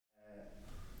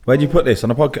Where'd you put this?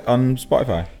 On a on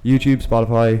Spotify? YouTube,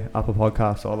 Spotify, Apple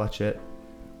Podcasts, all that shit.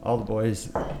 All the boys.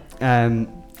 Alright,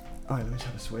 let me just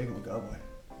have a swig and we'll go,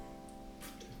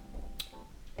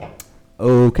 boy.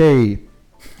 Okay.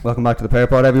 Welcome back to the Pair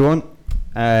Pod, everyone.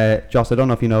 Joss, I don't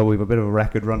know if you know, we have a bit of a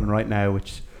record running right now,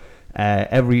 which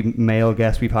every male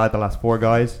guest we've had, the last 4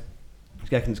 guys, is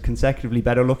getting consecutively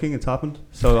better looking. It's happened.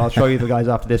 So I'll show you the guys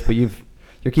after this, but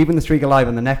you're keeping the streak alive,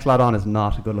 and the next lad on is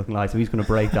not a good looking lad, so he's going to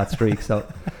break that streak. So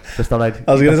just thought I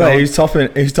was going to say, who's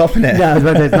topping it? Yeah, I was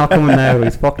about to say, it's not coming now.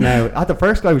 He's fucked now. The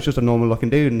first guy was just a normal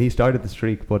looking dude, and he started the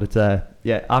streak. But it's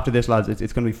after this, lads,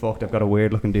 it's going to be fucked. I've got a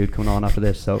weird looking dude coming on after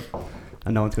this, so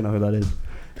and no one's going to know who that is.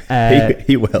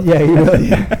 He will. Yeah, he will.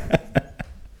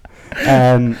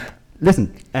 Yeah.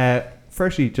 Listen.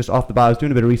 Firstly, just off the bat, I was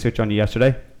doing a bit of research on you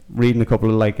yesterday, reading a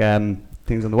couple of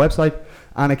things on the website,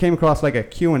 and I came across a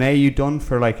Q&A you'd done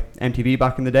for MTV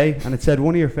back in the day, and it said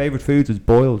one of your favourite foods is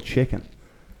boiled chicken.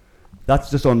 That's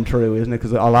just untrue, isn't it?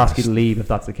 Because I'll ask you to leave if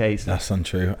that's the case. That's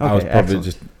untrue. Okay, I was probably excellent.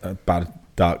 just a bad,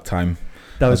 dark time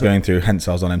that I was going through, hence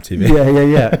I was on MTV.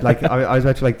 Yeah. I was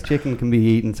actually the chicken can be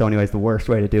eaten, so anyways, the worst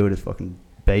way to do it is fucking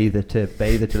bathe it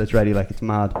till it's ready, it's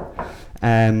mad.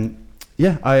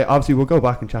 I obviously will go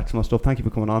back and chat some more stuff. Thank you for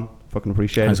coming on. Fucking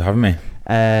appreciate it. Thanks for having me.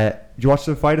 Did you watch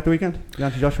the fight at the weekend? I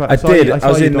did. I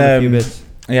was in.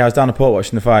 I was down the port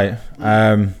watching the fight.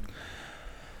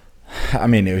 I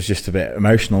mean, it was just a bit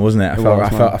emotional, wasn't it?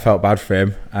 I felt bad for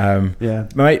him. My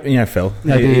mate, Phil.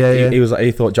 He was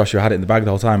he thought Joshua had it in the bag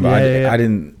the whole time, but I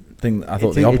didn't think. I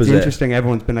thought the opposite. It's interesting.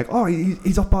 Everyone's been like, "Oh,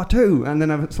 he's up by 2," and then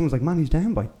someone's like, "Man, he's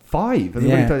down by 5."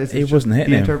 And he wasn't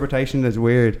hitting the him. Interpretation is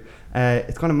weird.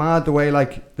 It's kind of mad the way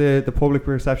the public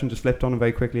perception just flipped on him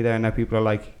very quickly there, and now people are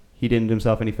like, he didn't do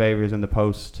himself any favors in the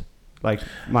post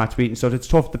match beat and stuff. It's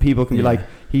tough that people can be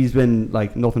he's been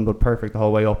nothing but perfect the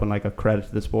whole way up, and a credit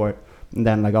to the sport, and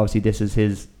then obviously this is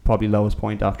his probably lowest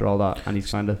point after all that, and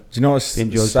he's kind of, do you know what's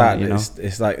sad?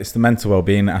 It's the mental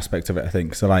well-being aspect of it, I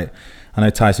think. So I know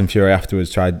Tyson Fury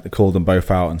afterwards called them both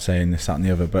out and saying this, that and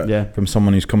the other, but from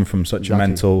someone who's come from such a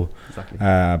mental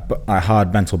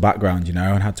hard mental background,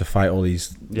 and had to fight all these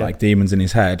demons in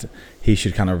his head, he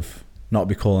should kind of not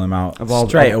be calling them out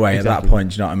straight away at that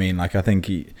point. Do you know what I mean? I think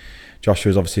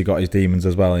Joshua's obviously got his demons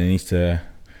as well, and he needs to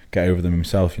get over them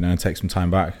himself, and take some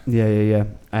time back. Yeah.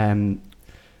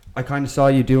 I kind of saw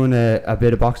you doing a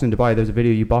bit of boxing in Dubai. There's a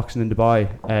video of you boxing in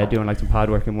Dubai, doing some pad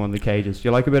work in one of the cages. Do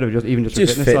you like a bit of just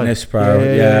fitness, bro?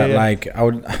 Yeah. I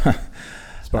would.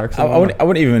 I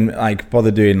wouldn't even bother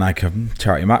doing a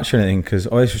charity match or anything, because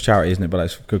this was charity, isn't it? But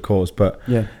it's a good cause. But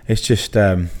it's just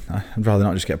I'd rather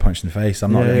not just get punched in the face.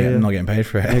 I'm not getting paid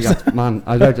for it. Man,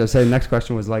 I'd like to say the next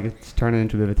question was it's turning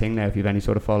into a bit of a thing now. If you have any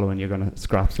sort of following, you're gonna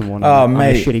scrap someone. Oh on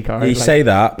mate, a shitty card. You say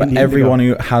that, but everyone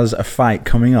who has a fight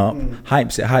coming up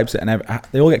hypes it, and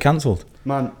they all get cancelled.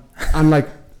 Man, and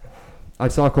I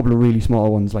saw a couple of really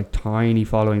small ones, tiny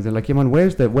followings, and how many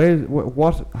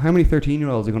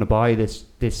 13-year-olds are going to buy this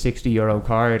 €60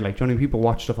 card? Do you know what I mean? People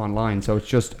watch stuff online, so it's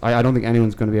just I don't think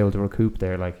anyone's going to be able to recoup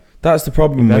their That's the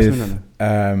problem with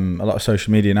a lot of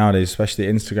social media nowadays, especially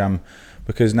Instagram,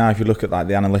 because now if you look at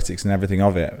the analytics and everything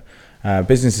of it,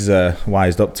 businesses are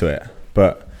wised up to it,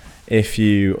 but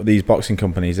these boxing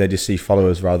companies, they just see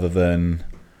followers rather than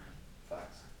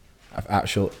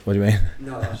actual. What do you mean?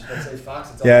 No, I say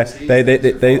facts.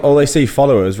 They see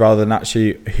followers rather than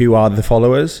actually who are the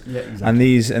followers. Yeah, exactly.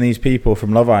 And these people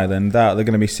from Love Island, they're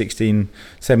going to be 16,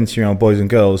 17-year-old boys and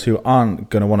girls who aren't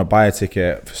going to want to buy a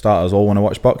ticket for starters or want to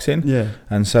watch boxing. Yeah.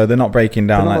 And so they're not breaking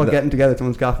down. They're not getting together at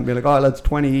someone's gaff and being like, "Oh, let's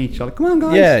 20 each." I'm like, "Come on,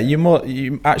 guys." Yeah,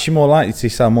 you're actually more likely to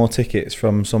sell more tickets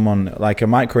from someone like a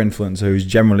micro-influencer who's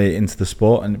generally into the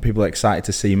sport and people are excited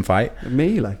to see him fight.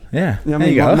 Me, yeah. I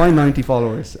mean, my 90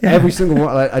 followers. Yeah. Every single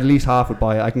one, at least half would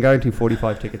buy it. I can guarantee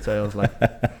 45 ticket sales. I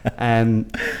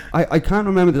can't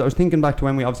remember this. I was thinking back to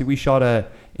when we shot a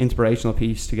inspirational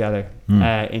piece together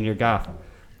in your gaff,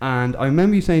 and I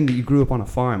remember you saying that you grew up on a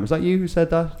farm. Is that you who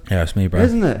said that? Yeah, it's me, bro.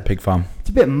 Isn't it? Pig farm.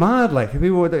 It's a bit mad.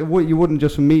 You wouldn't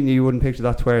just from meeting you wouldn't picture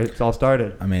that's where it's all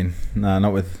started. I mean, no,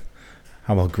 not with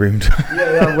how well groomed.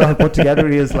 yeah, well put together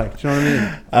he is. Do you know what I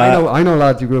mean? I know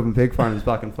lads who grew up in pig farms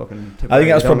back in fucking. I think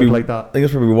that's probably that. I think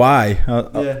that's probably why.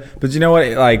 But you know what?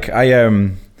 We're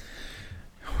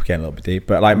getting a little bit deep,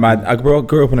 but I grew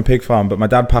up on a pig farm, but my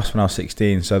dad passed when I was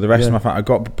 16. So the rest of my family, I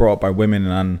got brought up by women,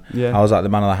 and I was the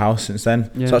man of the house since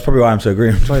then. Yeah. So that's probably why I'm so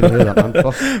groomed. Sorry to hear that, man.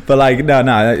 But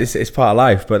no, it's part of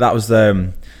life. But that was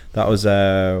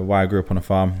why I grew up on a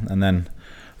farm, and then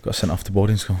got sent off to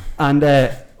boarding school. And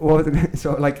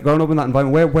so growing up in that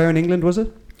environment, where in England was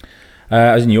it?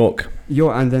 I was in York.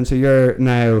 And then so you're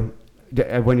now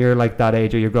when you're like that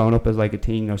age, or you're growing up as like a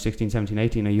teen, 16, 17,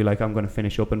 18, are you like, I'm going to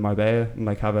finish up in Marbella and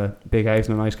like have a big house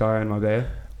and a nice car in Marbella?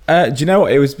 Do you know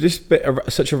what? It was just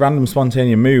such a random,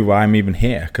 spontaneous move why I'm even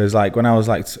here. Because like when I was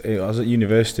like, I was at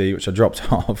university, which I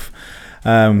dropped off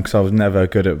because I was never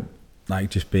good at like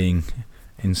just being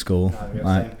in school.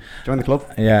 Like, join the club.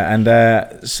 Yeah, and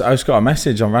so I just got a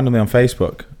message randomly on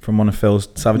Facebook from one of Phil's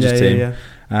Savage's team. Yeah.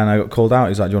 And I got called out.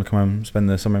 He's like, "Do you want to come home and spend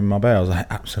the summer in Marbella?" I was like,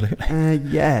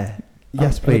 "Absolutely." Yeah.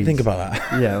 Yes, please. I didn't think about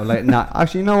that. Yeah, well, like, nah.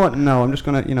 Actually, you know what? No, I'm just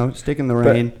gonna, stick in the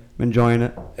rain, enjoying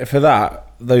it. For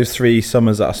that, those 3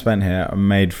 summers that I spent here, I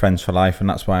made friends for life, and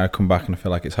that's why I come back and I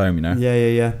feel like it's home.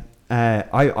 Yeah.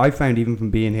 I found even from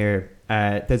being here,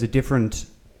 there's a different.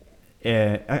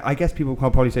 I guess people can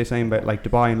probably say the same about like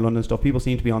Dubai and London stuff. People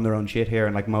seem to be on their own shit here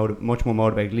and like much more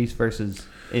motivated, at least versus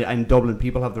in Dublin.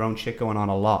 People have their own shit going on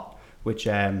a lot. Which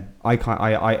it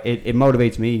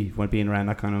motivates me when being around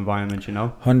that kind of environment,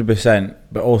 100%,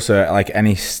 but also like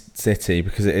any city,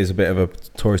 because it is a bit of a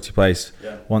touristy place.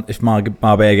 Yeah. If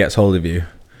Marbella gets hold of you,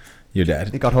 you're dead.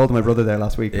 He got hold of my brother there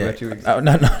last week. Yeah. 2 weeks. Oh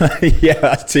no, yeah,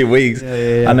 that's 2 weeks.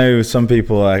 Yeah. I know some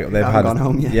people like they've had gone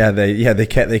home yet. Yeah,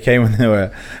 they came when they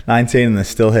were 19 and they're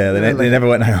still here. They never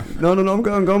went home. No, I'm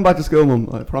going back to school, Mum.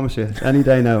 I promise you. Any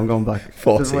day now, I'm going back.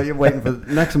 40. Just you're waiting for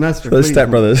the next semester. For the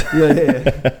stepbrothers.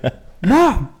 Yeah.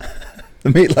 Mom! The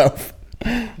meatloaf.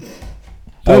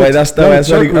 Oh wait, that's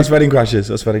Wedding Crashers.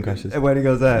 That's Wedding Crashers. When he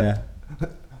goes there. Yeah.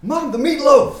 Mom, the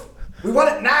meatloaf! We want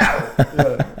it now!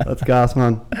 That's gas,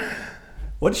 man.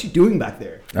 What is she doing back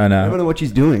there? I know. I don't know what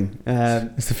she's doing.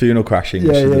 It's the funeral crashing.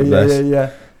 Yeah.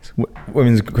 It's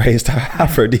women's greatest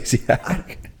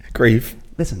aphrodisiac. Grief.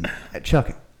 Listen,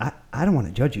 Chuck, I don't want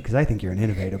to judge you because I think you're an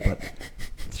innovator, but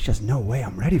it's just no way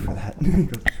I'm ready for that.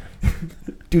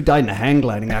 Dude died in a hang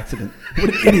gliding accident. What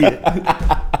an idiot.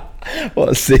 What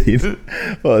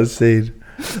a scene.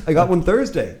 I got one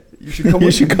Thursday. You should come.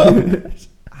 You should come.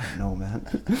 I don't know, man.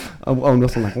 Oh,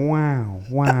 nothing like wow.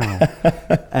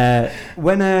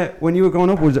 When you were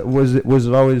growing up, was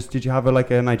it always? Did you have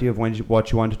an idea of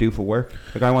what you wanted to do for work?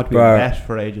 Like I wanted to be a vet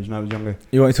for ages when I was younger.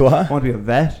 You wanted to what? I wanted to be a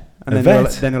vet, and then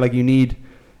they're like, you need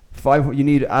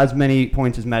as many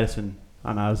points as medicine.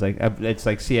 And I was like, it's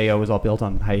like CAO is all built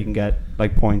on how you can get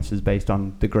like points is based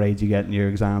on the grades you get in your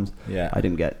exams. Yeah. I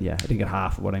didn't get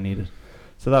half of what I needed.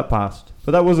 So that passed.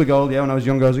 But that was a goal, when I was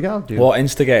younger. I was like, I'll do it. What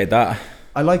instigated that?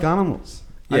 I like animals.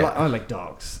 Yeah. I like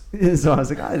dogs. So I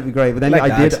was like, it'd be great. But then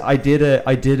like I did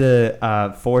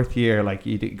a fourth year, like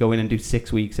you go in and do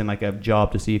 6 weeks in like a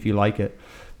job to see if you like it.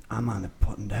 I'm on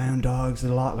putting down dogs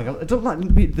a lot. Like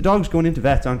the dogs going into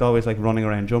vets aren't always like running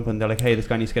around jumping. They're like, hey, this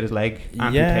guy needs to get his leg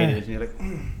amputated, and you're like,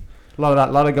 a lot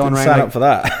of going around. Sign like, up for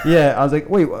that. Yeah, I was like,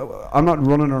 wait, I'm not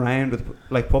running around with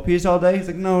like puppies all day. He's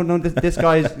like, no, this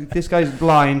guy's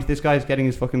blind. This guy's getting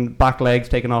his fucking back legs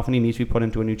taken off, and he needs to be put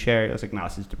into a new chair. I was like,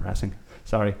 this is depressing.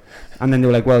 Sorry. And then they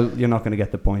were like, well, you're not going to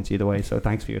get the points either way, so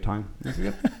thanks for your time.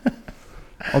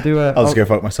 I'll just go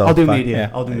fuck myself. I'll do media.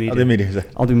 Yeah. I'll do media.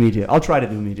 I'll do media. I'll try to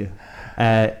do media.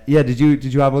 Did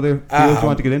you have other fields you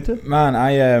want to get into? Man,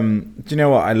 do you know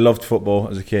what? I loved football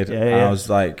as a kid. Yeah. I was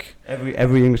like,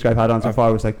 every English guy I've had on so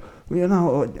far was like,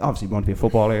 obviously you want to be a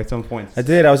footballer at some point. I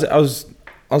did. I was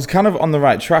kind of on the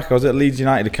right track. I was at Leeds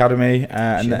United Academy,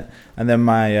 and then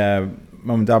my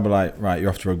mum and dad were like, right, you're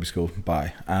off to rugby school,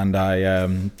 bye. And I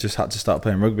just had to start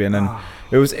playing rugby, and then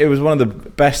it was one of the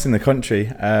best in the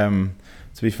country.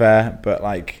 To be fair, but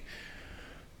like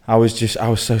I was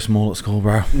so small at school,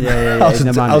 bro. Yeah. I was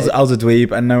a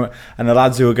dweeb, and the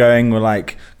lads who were going were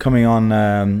like coming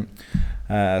on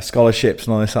scholarships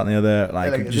and all this, that, and the other,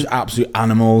 like just absolute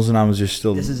animals, and I was just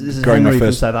still. This is growing Henry my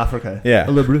first from South Africa. Yeah,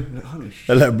 a little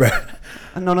bro.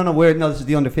 No, this is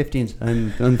the under 15s.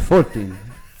 I'm 14.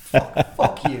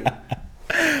 Fuck you.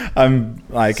 I'm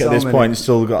like so at this point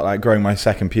still got like growing my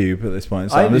second pube at this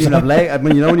point. So I didn't have leg. I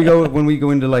mean, when we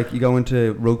go into like you go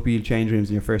into rugby change rooms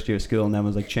in your first year of school, and then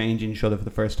was like changing each other for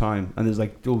the first time, and there's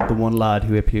like the one lad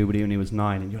who hit puberty when he was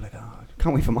 9, and you're like, oh,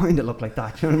 can't wait for mine to look like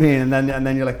that. You know what I mean? And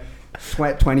then you're like,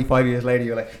 25 years later,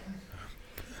 you're like,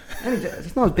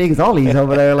 it's not as big as Ollie's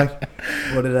over there. Like,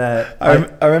 what did I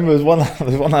remember there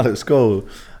was one lad at school.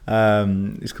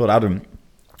 He's called Adam.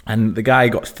 And the guy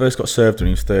first got served when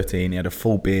he was 13. He had a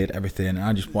full beard, everything. And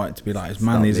I just wanted to be like as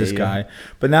manly as this guy.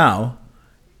 But now,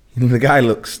 the guy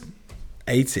looks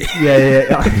 80.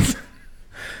 Yeah.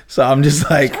 So I'm just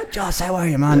like... Joss, how are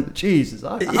you, man? Jesus.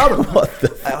 What the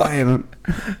fuck? How are you, man?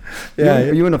 Yeah.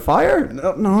 Are you in a fire?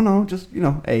 No, just,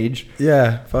 age.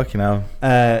 Yeah, fucking hell.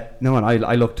 No, and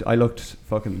I looked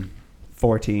fucking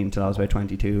 14 till I was about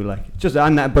 22, like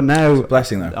but now it's a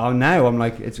blessing though. Now I'm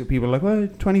like, it's people are like, well,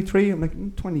 23. I'm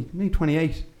like 20, maybe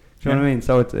 28. Do you know what I mean?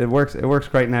 So it works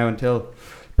great now until,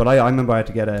 but I remember I had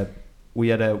to get we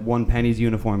had a one Penny's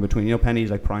uniform between, you know, Penny's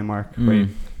like Primark. Where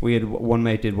we had one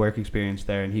mate did work experience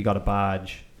there, and he got a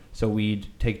badge. So we'd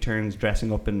take turns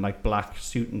dressing up in like black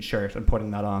suit and shirt and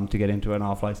putting that on to get into an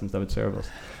off license that would serve us.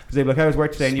 Because they'd be like, "How was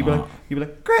work today?" And you'd be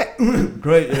like, "Great,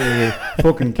 great,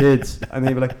 fucking kids." And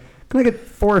they'd be like, "Can I get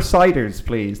 4 ciders,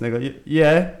 please?" And they go,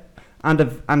 "Yeah," and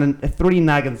 3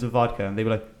 naggins of vodka. And they'd be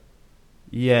like,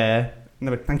 "Yeah," and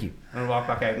they're like, "Thank you," and I'd walk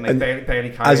back out and they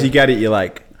barely carry. As you get it, you're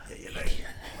like,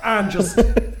 and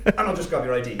I'll just grab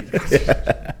your ID.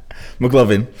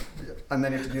 McLovin. And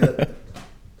then you have to do that.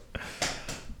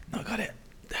 I got it.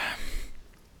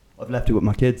 I've left it with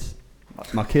my kids.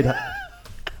 My kid.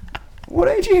 What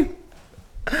age are you?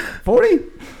 40.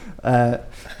 Well,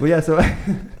 yeah. So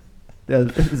yeah,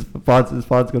 this pod's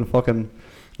gonna be an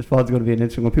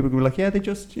interesting one. People are gonna be like, yeah, they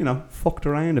just fucked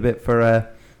around a bit for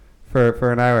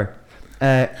an hour.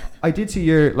 I did see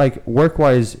your like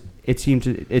work-wise. It seemed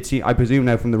I presume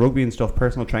now from the rugby and stuff,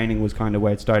 personal training was kind of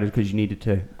where it started because you needed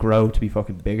to grow to be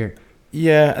fucking bigger.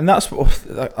 Yeah, and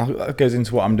that goes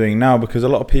into what I'm doing now, because a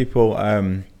lot of people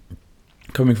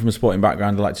coming from a sporting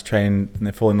background, they like to train and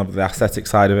they fall in love with the aesthetic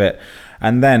side of it.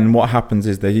 And then what happens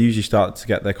is they usually start to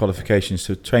get their qualifications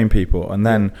to train people, and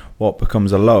then what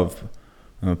becomes a love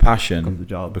and a passion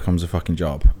becomes a fucking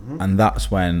job. Mm-hmm. And that's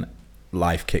when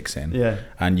life kicks in. Yeah.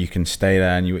 And you can stay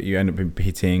there and you end up in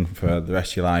PTing for the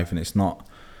rest of your life, and it's not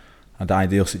an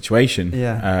ideal situation.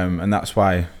 Yeah. And that's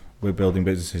why we're building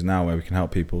businesses now where we can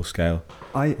help people scale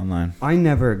online. I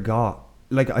never got,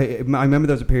 like, I remember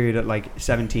there was a period at like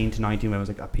 17 to 19 when I was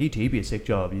like, a PT be a sick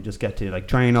job. You just get to like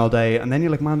train all day. And then you're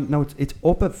like, man, no, it's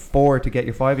up at 4 to get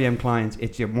your 5 a.m. clients.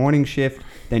 It's your morning shift,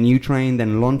 then you train,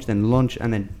 then lunch,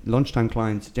 and then lunchtime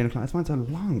clients, dinner clients. Man, it's a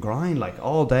long grind, like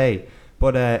all day.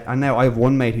 But and now I have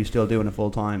one mate who's still doing it full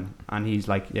time, and he's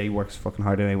like, yeah, he works fucking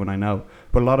hard anyway when I know.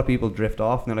 But a lot of people drift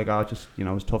off and they're like, oh, just,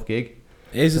 it's a tough gig.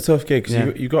 It is a tough gig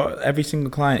because you've got every single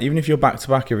client, even if you're back to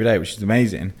back every day, which is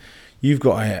amazing, you've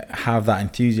got to have that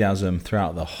enthusiasm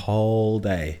throughout the whole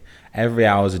day. Every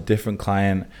hour is a different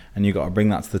client, and you've got to bring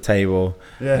that to the table.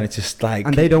 Yeah. And it's just like,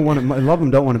 and they don't want to, a lot of them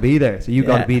don't want to be there, so you've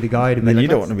got to be the guy to be like, you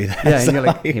don't want to be there. Yeah, and you're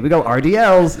like, here we go,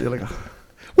 RDLs. You're like,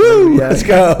 woo, let's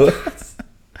go.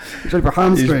 It's like for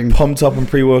hamstring. You're pumped up and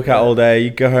pre-workout all day.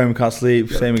 You go home, can't sleep.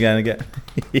 Yeah. Same again and again.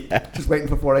 Yeah. Just waiting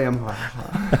for 4 a.m.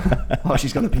 Oh,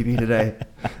 she's gonna PB today.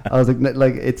 I was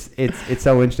like it's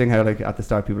so interesting how like at the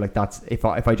start people like, that's if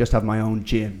I just have my own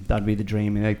gym, that'd be the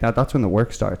dream. And like that's when the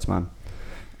work starts, man.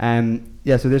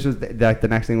 Yeah. So this was the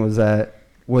next thing was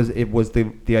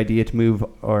the idea to move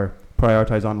or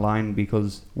prioritize online,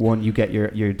 because one, you get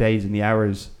your days and the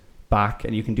hours back,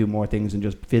 and you can do more things and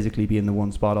just physically be in the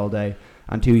one spot all day.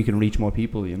 And 2, you can reach more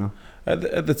people,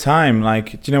 At the time,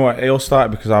 like, do you know what? It all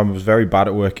started because I was very bad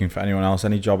at working for anyone else.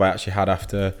 Any job I actually had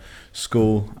after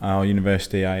school or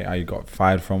university, I got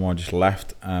fired from or just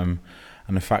left. And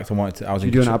in fact, Did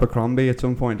you do an Abercrombie at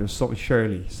some point, or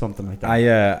something like that?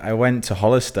 I went to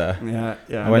Hollister. Yeah.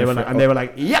 They were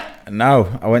like, yeah.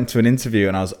 No, I went to an interview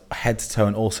and I was head to toe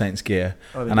in All Saints gear,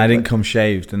 and I didn't come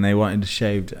shaved, and they wanted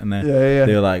shaved, and they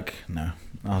were like, no.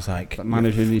 I was like, that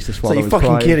manager needs to swallow. So you're fucking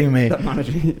pride. Kidding me? That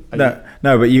manager,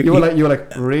 no, but you were like,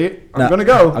 great, I'm gonna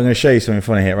go. I'm gonna show you something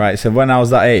funny here, right? So when I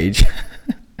was that age,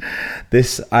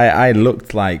 I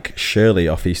looked like Shirley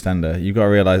off EastEnder. You got to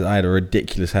realize I had a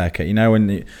ridiculous haircut. When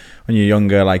you're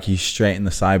younger, like you straighten the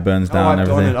sideburns down. I've and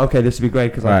everything. Done it. Okay, this would be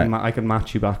great because I can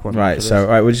match you back one. Right. So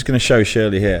we're just gonna show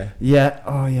Shirley here. Yeah.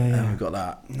 Oh yeah. And we've got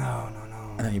that. No.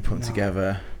 And then you put them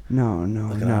together. No.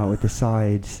 With the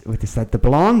sides, the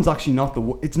blonde's actually not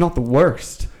it's not the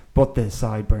worst, but the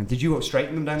sideburns. Did you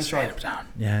straighten them down the side? Down.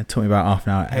 Yeah, it took me about half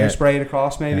an hour. Hairspray it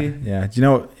across, maybe. Yeah. Do you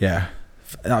know what? Yeah,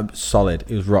 solid.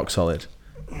 It was rock solid.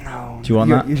 No. Do you want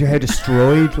that? Is your hair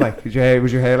destroyed? Like, was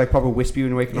your hair like proper wispy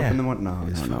when waking up in the morning? No.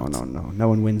 No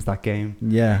one wins that game.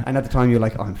 Yeah. And at the time, you're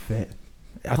like, I'm fit.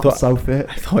 I thought so fit.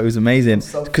 I thought it was amazing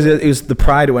because it was the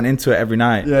pride that went into it every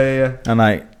night. Yeah. And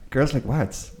like. Girls like, wow,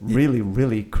 it's really,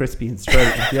 really crispy and straight.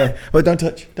 Like, yeah. Well, don't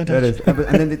touch. And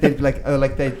then they'd be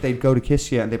like, they'd go to kiss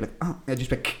you, and they'd be like, oh, I'd just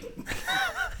be like,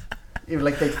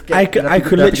 I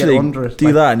could literally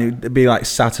do that, and it'd be like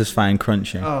satisfying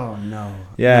crunching. Oh no.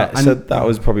 Yeah. So that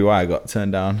was probably why I got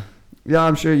turned down. Yeah,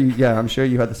 I'm sure you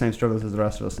had the same struggles as the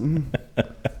rest of us.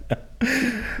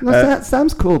 No,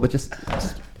 Sam's cool, but just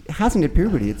hasn't hit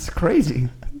puberty. It's crazy.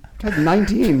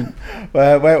 19.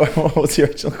 Wait, what was the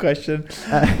original question?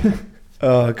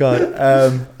 Oh God.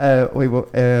 Wait. Well,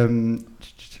 let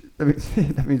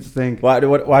me just think. Why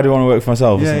do I want to work for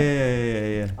myself?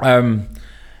 Yeah.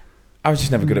 I was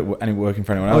just never good at any working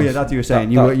for anyone else. Oh yeah, that's what you were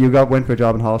saying. Went for a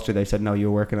job in Hall Street. They said no,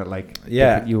 you were working at like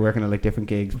you were working at like different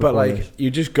gigs. But like you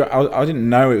just got, I didn't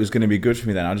know it was going to be good for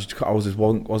me then. I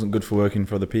wasn't good for working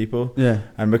for other people. Yeah.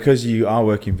 And because you are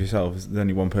working for yourself, there's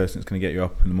only one person that's going to get you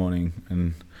up in the morning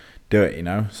and do it. You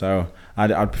know. So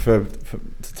I'd prefer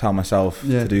to tell myself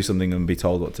to do something than be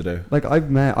told what to do. Like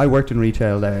I worked in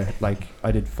retail there. Like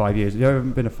I did 5 years. Have you ever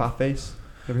been a Fat Face?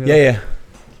 Yeah.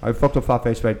 I fucked up Fat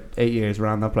Face for about 8 years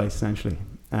around that place essentially.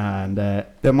 And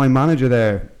my manager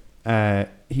there,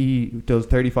 he does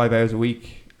 35 hours a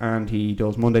week, and he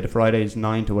does Monday to Fridays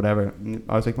 9 to whatever. And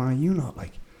I was like, man, are you not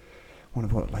like want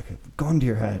to put like a gun to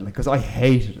your head? Like, because I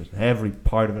hated it, every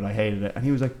part of it. I hated it. And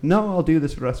he was like, no, I'll do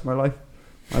this for the rest of my life.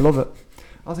 I love it.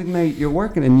 I was like, mate, you're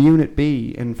working in Unit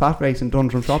B in Fat Face and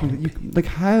Dundrum Shopping. Like,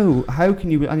 how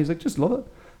can you? And he's like, just love it.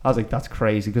 I was like, that's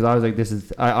crazy, because I was like, this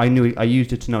is. I knew I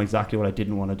used it to know exactly what I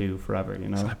didn't want to do forever. You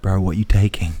know. It's like, bro, what are you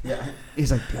taking? Yeah.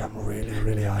 He's like, yeah, I'm really,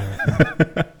 really high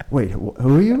right now. Wait,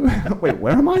 who are you? Wait,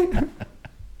 where am I?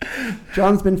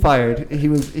 John's been fired. He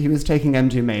was taking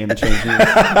M2 May in the change room.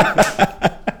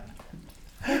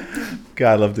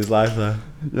 God, I loved his life though.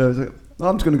 Yeah, I was like,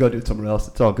 I'm just gonna go do it somewhere else.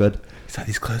 It's all good. It's like,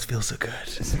 these clothes feel so good.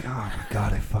 It's like, oh my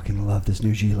god, I fucking love this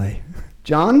new gilet.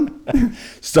 John,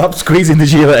 stop squeezing the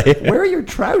gilet. Where are your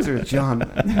trousers, John?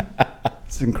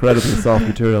 It's incredibly soft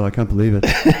material. I can't believe it.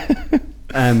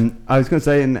 I was going to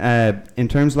say, in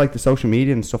terms of like the social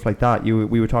media and stuff like that,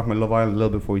 we were talking about Love Island a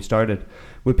little before we started.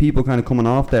 With people kind of coming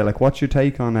off there, like, what's your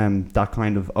take on that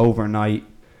kind of overnight?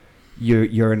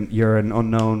 You're an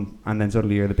unknown, and then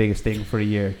suddenly you're the biggest thing for a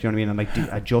year. Do you know what I mean? And like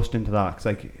adjust into that. It's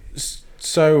like,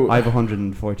 so I have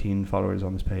 114 followers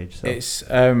on this page. So it's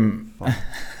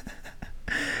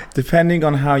depending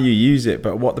on how you use it,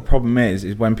 but what the problem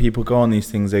is when people go on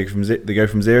these things, they go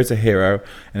from zero to hero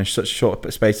in such a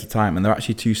short space of time, and they're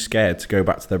actually too scared to go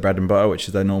back to their bread and butter, which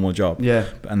is their normal job. Yeah.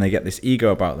 And they get this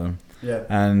ego about them. Yeah.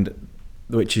 And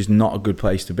which is not a good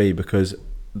place to be, because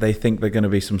they think they're going to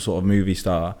be some sort of movie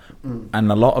star, and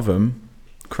a lot of them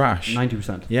crash.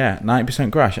 90%. Yeah,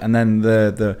 90% crash, and then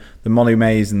the Molly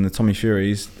Mays and the Tommy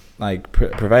Furies like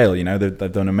prevail. You know,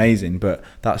 they've done amazing, but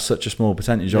that's such a small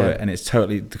percentage of it, and it's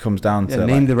totally comes down to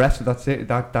name like, the rest of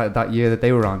that year that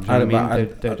they were on. Do you know what I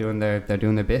mean? They're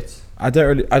doing their bits. I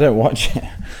don't watch it.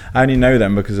 I only know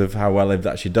them because of how well they've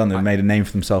actually done. They've made a name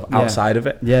for themselves outside of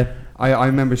it. Yeah, I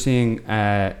remember seeing.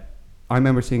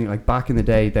 Like back in the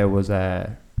day, there was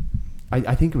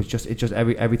I think it just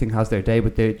everything has their day,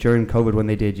 but during COVID, when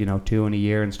they did 2 in a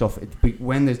year and stuff,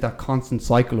 when there's that constant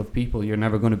cycle of people, you're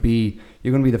going to be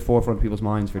the forefront of people's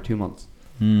minds for 2 months,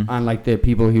 and like the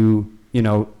people who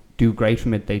do great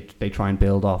from it, they try and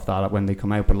build off that when they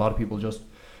come out. But a lot of people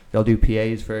they'll do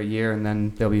PAs for a year, and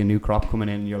then there'll be a new crop coming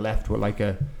in, and you're left with like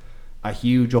a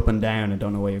huge up and down and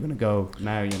don't know where you're going to go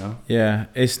now. Yeah,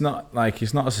 it's not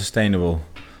a sustainable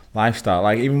lifestyle.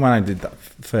 Like, even when I did that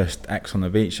first X on the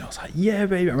beach, I was like, yeah,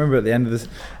 baby. I remember at the end of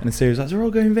the series, I was like, we're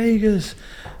all going Vegas.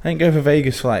 I didn't go for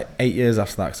Vegas for like 8 years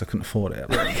after that because I couldn't afford it.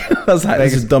 I was like,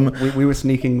 Vegas, this is dumb. We were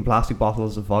sneaking plastic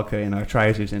bottles of vodka in our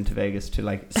trousers into Vegas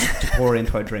to pour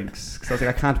into our drinks, because I was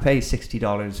like, I can't pay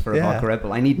 $60 for a vodka Red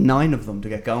Bull. I need 9 of them to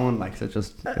get going. Like, so it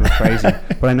was crazy.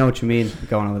 But I know what you mean,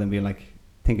 going on with them being like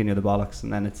thinking you're the bollocks,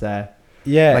 and then it's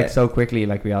like so quickly,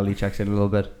 like reality checks in a little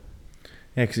bit.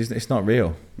 Yeah, because it's not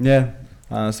real. Yeah,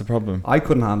 that's the problem. I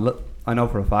couldn't handle it. I know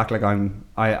for a fact. Like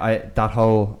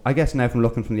I guess now from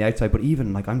looking from the outside, but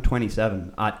even like I'm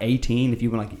 27. At 18, if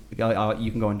you were like,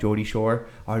 you can go on Geordie Shore,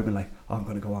 I would have been like, oh, I'm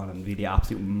going to go on and be the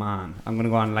absolute man. I'm going to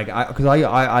go on because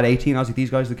I at 18, I was like, these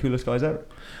guys are the coolest guys ever.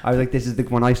 I was like, this is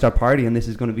when I start partying, this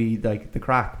is going to be like the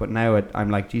crack. But now I'm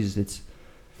like, Jesus, it's.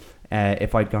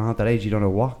 If I'd gone at that age, you don't know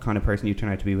what kind of person you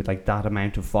turn out to be with like that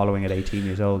amount of following at 18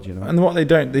 years old, And what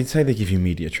they say they give you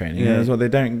media training, as well. They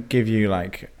don't give you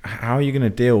like, how are you going to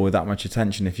deal with that much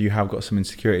attention if you have got some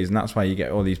insecurities, and that's why you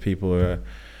get all these people who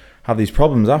have these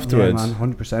problems afterwards. Yeah,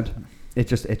 man, 100%. It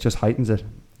just heightens it.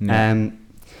 Yeah.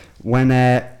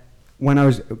 When I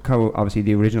was obviously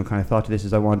the original kind of thought to this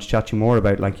is I wanted to chat to you more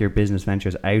about like your business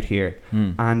ventures out here,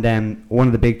 and one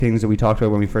of the big things that we talked about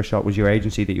when we first shot was your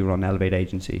agency that you run, Elevate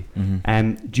Agency.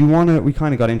 Do you want to? We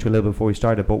kind of got into it a little bit before we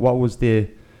started, but what was the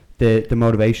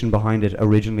motivation behind it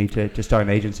originally to start an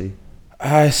agency?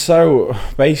 So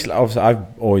basically, obviously,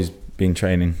 I've always been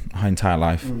training my entire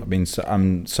life.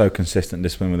 I'm so consistent and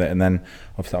disciplined with it, and then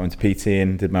obviously I went to PT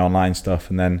and did my online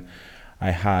stuff, and then I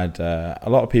had a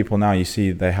lot of people now. You see,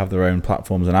 they have their own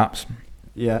platforms and apps.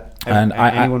 Yeah, and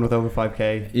anyone with over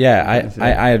 5k. Yeah,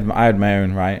 I had my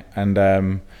own, right, and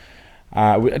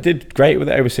I did great with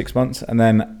it over 6 months, and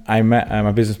then I met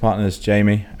my business partners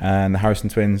Jamie and the Harrison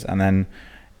twins, and then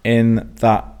in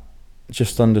that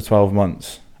just under 12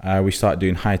 months, we started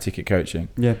doing high ticket coaching.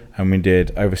 Yeah. And we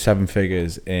did over 7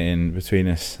 figures in between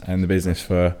us and the business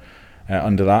for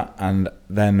under that. And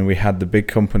then we had the big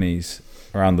companies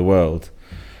around the world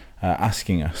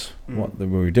asking us what we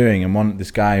were doing. And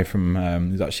this guy from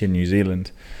who's actually in New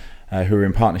Zealand, who we're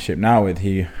in partnership now with,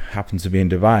 he happened to be in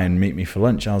Dubai and meet me for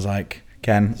lunch. I was like,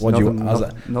 Ken, what do you want? I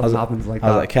was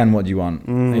like, Ken, what do you want?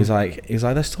 He's like,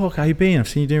 let's talk. How you been? I've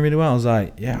seen you doing really well. I was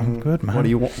like, yeah, I'm good, man.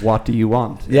 What do you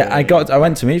want? Yeah, I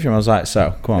went to meet him. I was like,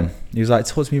 so come on. He was like,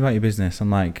 talk to me about your business. I'm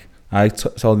like, I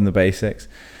told him the basics.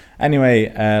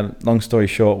 Anyway, long story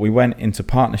short, we went into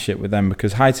partnership with them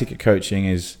because high ticket coaching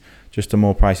is just a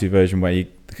more pricey version where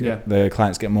the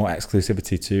clients get more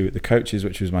exclusivity to the coaches,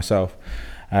 which was myself.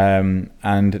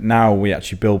 And now we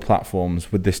actually build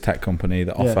platforms with this tech company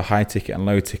that offer high ticket and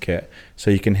low ticket, so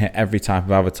you can hit every type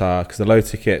of avatar. Because the low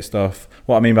ticket stuff,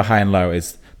 what I mean by high and low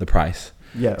is the price.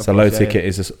 Yeah. So low ticket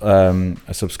is a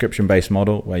subscription based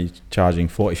model where you're charging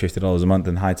 $40-50 a month,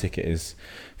 and high ticket is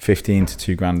 $15,000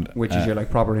 to $2,000, which is your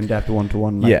like proper in depth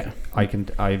one-to-one. I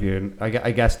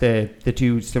guess the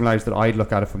two similarities that I'd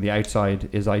look at it from the outside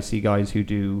is I see guys who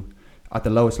do at the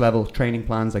lowest level training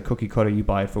plans, like cookie cutter, you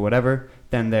buy it for whatever.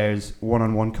 Then there's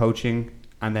one-on-one coaching,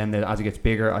 and then as it gets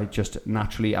bigger, I just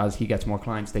naturally, as he gets more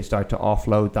clients, they start to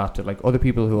offload that to like other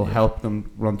people who will help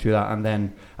them run through that. And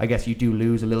then I guess you do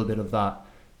lose a little bit of that.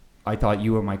 I thought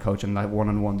you were my coach, and that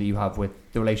one-on-one that you have with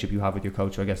the relationship you have with your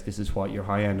coach. So I guess this is what your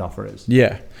high-end offer is.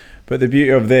 Yeah, but the beauty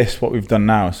of this, what we've done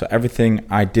now, so everything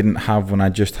I didn't have when I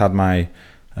just had my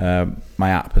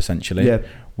app essentially. Yeah.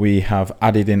 We have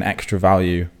added in extra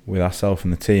value with ourselves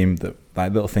and the team, that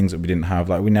like little things that we didn't have.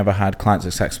 Like we never had client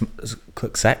success.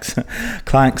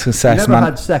 Client success. Never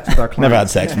had sex with our clients. Never had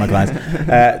sex with my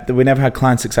clients. We never had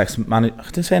client success manage. I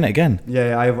didn't say it again.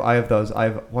 Yeah, I have those. I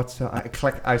was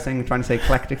trying to say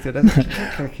eclectic to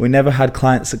this. We never had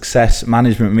client success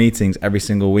management meetings every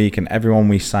single week, and everyone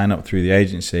we sign up through the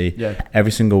agency,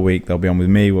 every single week they'll be on with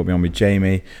me. We'll be on with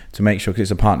Jamie to make sure,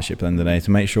 because it's a partnership at the end of the day, to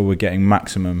make sure we're getting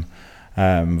maximum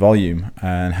volume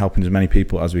and helping as many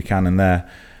people as we can, and they're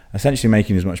essentially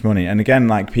making as much money. And again,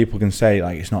 like people can say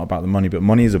like it's not about the money, but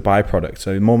money is a byproduct.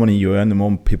 So the more money you earn, the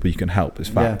more people you can help. It's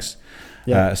facts.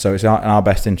 So it's in our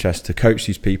best interest to coach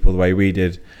these people the way we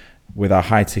did with our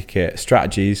high ticket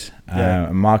strategies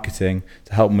and marketing,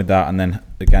 to help them with that, and then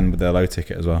again with their low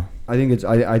ticket as well. I think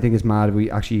it's mad. We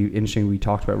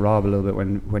talked about Rob a little bit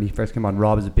when he first came on.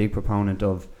 Rob is a big proponent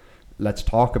of, let's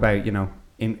talk about,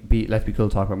 let's be cool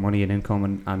to talk about money and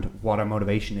income and what our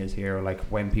motivation is here. Or like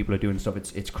when people are doing stuff,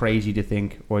 it's crazy to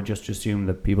think or just assume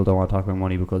that people don't want to talk about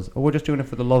money because we're just doing it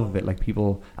for the love of it. Like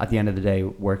people, at the end of the day,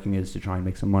 working is to try and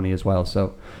make some money as well.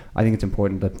 So I think it's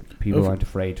important that people aren't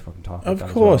afraid to fucking talk about that.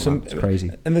 Of course, well. It's crazy.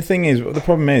 And the thing is, the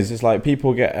problem is like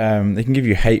people get they can give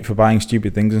you hate for buying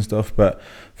stupid things and stuff. But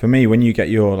for me, when you get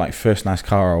your like first nice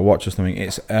car or a watch or something,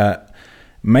 it's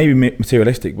maybe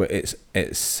materialistic, but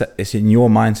it's in your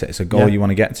mindset. It's a goal you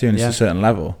want to get to, and it's a certain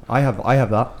level. I have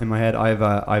that in my head.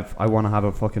 I want to have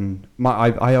a fucking.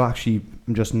 I actually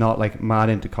am just not like mad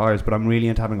into cars, but I'm really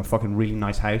into having a fucking really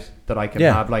nice house that I can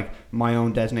have like my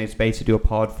own designated space to do a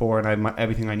pod for, and I have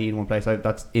everything I need in one place.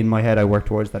 That's in my head. I work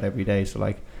towards that every day. So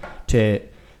like to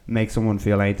make someone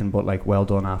feel anything but like well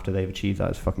done after they've achieved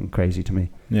that is fucking crazy to me.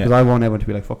 Because I want everyone to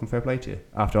be like fucking fair play to you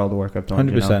after all the work I've done.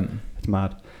 100%. It's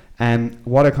mad.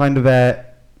 What are kind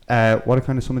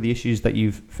of some of the issues that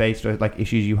you've faced, or like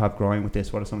issues you have growing with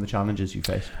this? What are some of the challenges you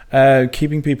face?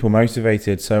 Keeping people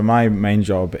motivated. So my main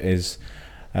job is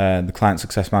the client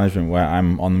success management, where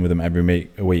I'm on with them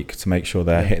every week to make sure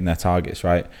they're hitting their targets,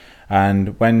 right?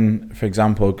 And when, for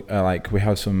example, like we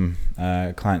have some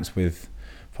clients with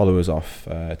followers off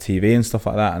TV and stuff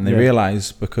like that, and they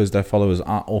realize because their followers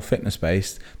aren't all fitness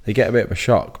based, they get a bit of a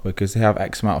shock because they have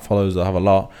X amount of followers, they'll have a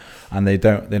lot, and they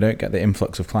don't get the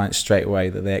influx of clients straight away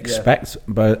that they expect.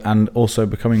 But and also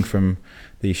becoming from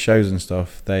these shows and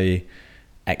stuff, they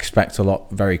expect a lot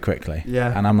very quickly.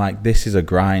 And I'm like, this is a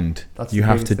grind. You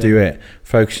have to do it,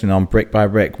 focusing on brick by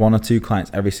brick, 1 or 2 clients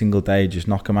every single day, just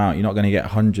knock them out. You're not going to get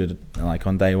 100 like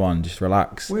on day one. Just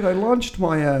relax. Wait, I launched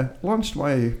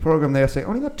my program there. Say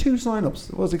only got 2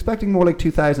 signups. I was expecting more like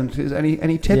 2,000. Is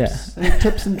any tips? Any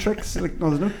tips and tricks? Like, no,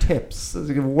 there's no tips. There's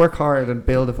like, work hard and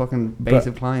build a fucking base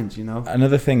of clients.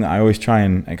 Another thing that I always try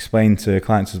and explain to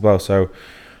clients as well. So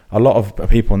a lot of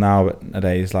people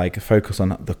nowadays like focus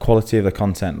on the quality of the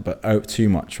content, but too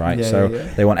much, right?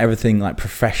 They want everything like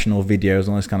professional videos and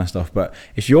all this kind of stuff. But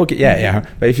if you're but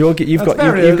if you've got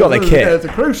the kit, it's a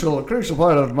crucial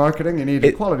part of marketing. You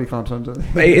need quality content.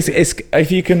 It's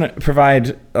if you can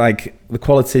provide like the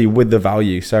quality with the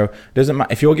value. So it doesn't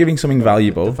matter if you're giving something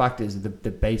valuable. The fact is the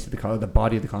base of the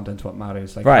body of the content is what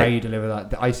matters. Like how you deliver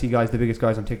that. I see guys, the biggest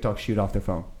guys on TikTok, shoot off their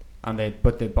phone.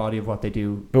 But the body of what they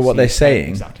do. But what they're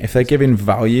saying, if they're giving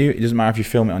value, it doesn't matter if you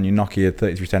film it on your Nokia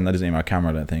 3310. That doesn't even have a camera,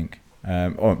 I don't think.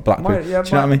 Or Blackpool. Do you know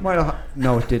what I mean?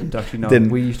 No, it didn't actually. No,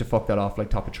 we used to fuck that off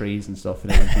like top of trees and stuff,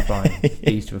 and it would be fine.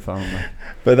 They used to have phone. Like.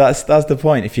 But that's the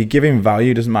point. If you're giving value,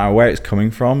 it doesn't matter where it's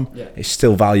coming from. Yeah. It's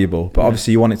still valuable. But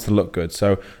obviously, you want it to look good.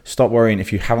 So stop worrying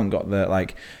if you haven't got the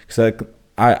like. So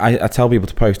I tell people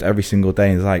to post every single day.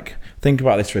 And it's like, think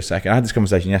about this for a second. I had this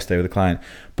conversation yesterday with a client,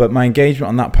 but my engagement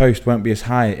on that post won't be as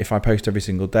high if I post every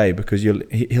single day because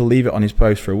he'll leave it on his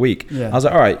post for a week. Yeah. I was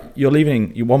like, all right, you're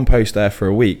leaving your one post there for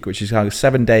a week, which is how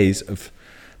 7 days of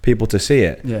people to see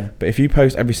it. Yeah. But if you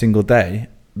post every single day,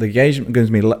 the engagement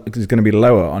is going to be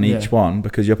lower on each one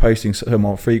because you're posting so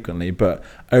more frequently. But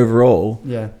overall,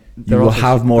 you will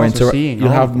have more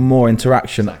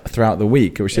interaction throughout the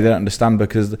week, which they don't understand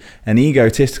because an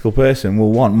egotistical person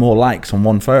will want more likes on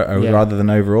one photo rather than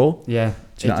overall. Yeah.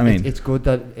 Do you know what I mean? It's good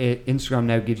that Instagram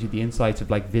now gives you the insights of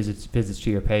like visits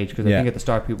to your page, because I think at the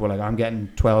start people were like, I'm getting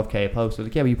 12k posts.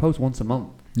 Like, yeah, but you post once a month.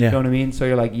 Yeah. You know what I mean? So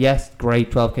you're like, yes, great,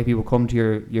 12k people come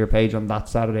to your page on that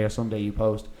Saturday or Sunday you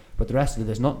post, but the rest of it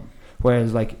there's nothing.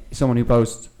 Whereas like someone who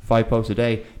posts 5 posts a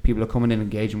day, people are coming in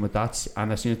engaging with that,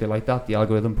 and as soon as they like that, the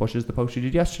algorithm pushes the post you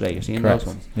did yesterday. You're seeing those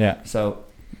ones. Yeah. So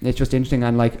it's just interesting,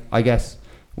 and like I guess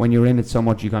when you're in it so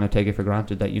much, you kind of take it for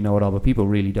granted that you know it all, but people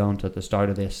really don't. At the start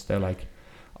of this, they're like,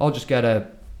 I'll just get a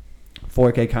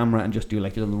 4K camera and just do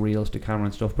like little reels to camera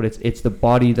and stuff. But it's the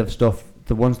body of stuff.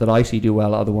 The ones that I see do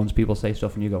well are the ones people say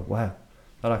stuff and you go, wow,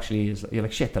 that actually is. You're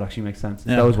like, shit, that actually makes sense.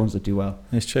 It's those ones that do well.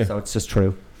 It's true. So it's just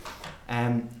true.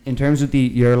 In terms of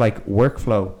your like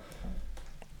workflow.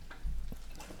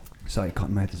 Sorry,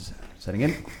 cotton mouth is setting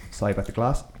in. Slide back the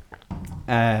glass.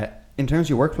 In terms of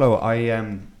your workflow,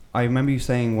 I remember you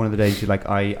saying one of the days you're like,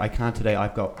 I can't today.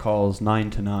 I've got calls 9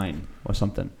 to 9 or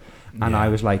something, and I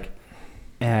was like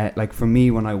for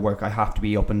me when I work, I have to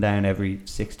be up and down every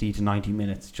 60 to 90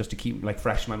 minutes just to keep like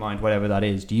fresh in my mind, whatever that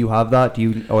is. Do you have that?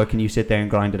 Or can you sit there and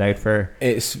grind it out for?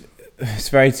 It's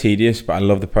very tedious, but I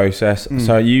love the process.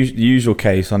 So usual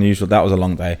case, that was a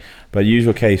long day, but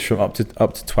usual case from up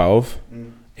to 12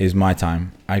 is my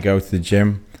time. I go to the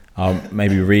gym, I'll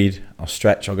maybe read, I'll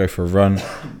stretch, I'll go for a run,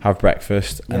 have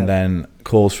breakfast, and then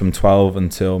calls from 12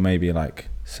 until maybe like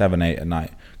 7, 8 at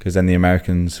night, because then the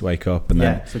Americans wake up and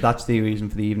then... So that's the reason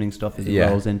for the evening stuff, is it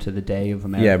rolls into the day of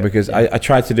America. Yeah, because I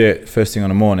tried to do it first thing on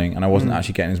the morning, and I wasn't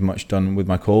actually getting as much done with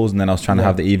my calls, and then I was trying to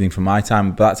have the evening for my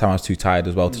time, but that time I was too tired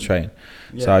as well to train.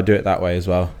 So I do it that way as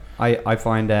well. I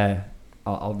find...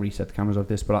 I'll reset the cameras of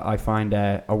this, but I find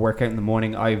a workout in the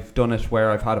morning. I've done it where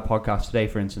I've had a podcast today,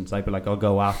 for instance. I'd be like, I'll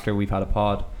go after we've had a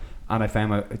pod, and I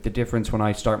found the difference when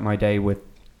I start my day with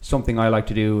something I like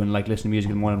to do and like listen to music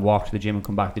in the morning, walk to the gym and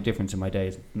come back. The difference in my day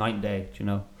is night and day, you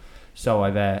know. So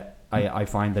I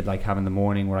find that like having the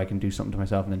morning where I can do something to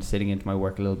myself and then sitting into my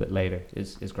work a little bit later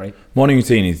is great. Morning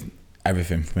routine is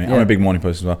everything for me. I'm a big morning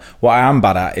person as well. What I am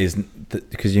bad at is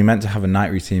because you're meant to have a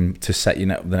night routine to set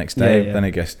you up the next day. Then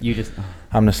it gets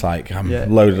I'm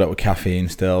loaded up with caffeine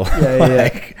still.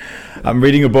 I'm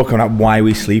reading a book on why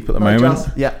we sleep at the moment.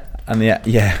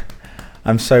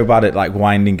 I'm so bad at like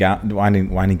winding down,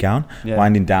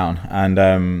 and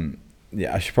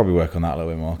I should probably work on that a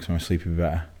little bit more because my sleep would be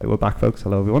better. We're back, folks.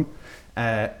 Hello, everyone.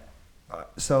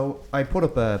 So I put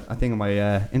up a thing on my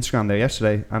Instagram there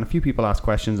yesterday, and a few people asked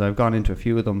questions. I've gone into a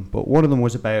few of them, but one of them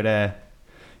was about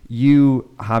you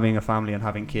having a family and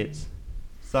having kids.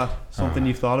 Is that something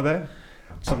you've thought about?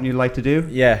 Something you'd like to do?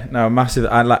 Yeah, no, massive.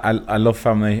 I love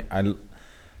family. I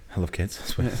love kids.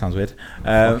 Sounds weird.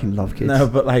 Fucking love kids. No,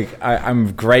 but like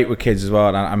I'm great with kids as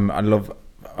well, and I'm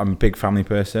a big family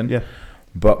person. Yeah.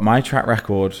 But my track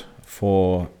record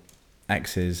for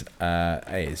exes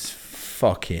is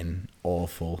fucking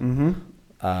awful.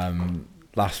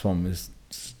 Last one was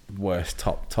worst.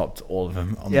 Topped all of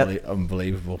them.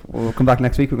 Unbelievable. We'll come back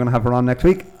next week. We're going to have her on next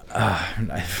week.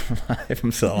 If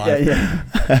I'm still alive.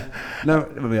 No,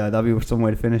 that'd be some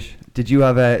way to finish. Did you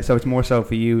have so it's more so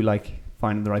for you like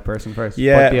finding the right person first?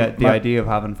 But the idea of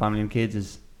having family and kids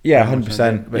is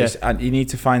 100%. But you need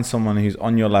to find someone who's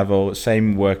on your level,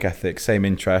 same work ethic, same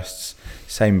interests,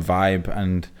 same vibe,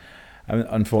 and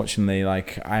unfortunately,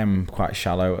 like I'm quite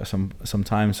shallow at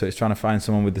sometimes, so it's trying to find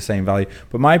someone with the same value.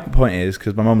 But my point is,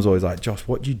 because my mum's always like, Josh,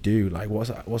 what do you do? Like,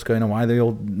 what's going on? Why are they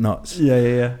all nuts?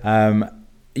 Yeah.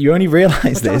 You only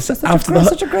realise this after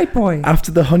such a great boy.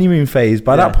 After the honeymoon phase.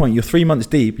 By that point, you're 3 months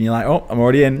deep, and you're like, "Oh, I'm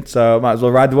already in, so I might as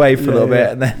well ride the wave for a little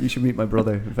bit." And then you should meet my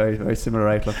brother. Very, very similar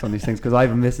outlooks on these things. Because I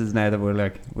have a missus now that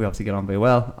we obviously get on very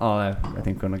well. I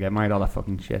think we're gonna get married. All that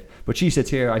fucking shit. But she sits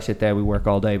here, I sit there. We work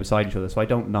all day beside each other, so I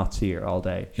don't not see her all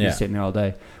day. She's sitting there all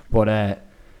day. But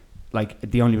like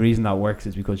the only reason that works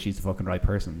is because she's the fucking right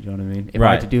person. Do you know what I mean? If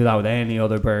I had to do that with any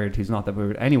other bird who's not the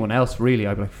bird, anyone else really,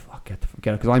 I'd be like, fuck, get it,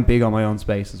 because I'm big on my own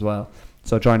space as well.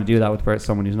 So trying to do that with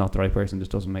someone who's not the right person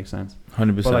just doesn't make sense.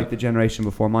 100%. But like the generation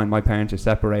before mine, my parents are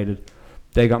separated.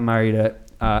 They got married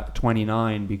at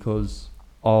 29 because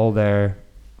all their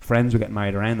friends were getting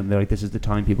married around them. They're like, this is the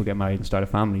time people get married and start a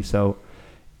family. So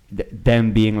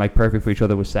them being like perfect for each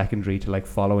other was secondary to like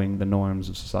following the norms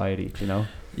of society, you know?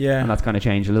 Yeah. And that's kind of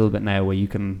changed a little bit now, where you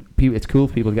can, it's cool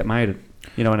for people to get married,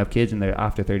 you know, and have kids, and they're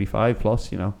after 35 plus,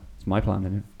 you know. It's my plan,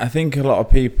 anyway. I think a lot of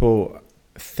people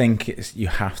think you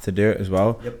have to do it as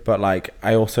well. Yep. But like,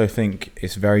 I also think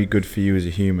it's very good for you as a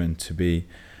human to be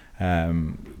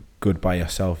good by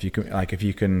yourself. You can, like, if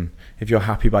you're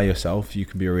happy by yourself, you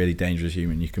can be a really dangerous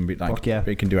human. You can be like,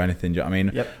 you can do anything. Do you know what I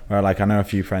mean? Yep. Where like, I know a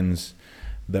few friends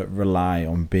that rely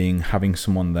on having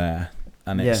someone there,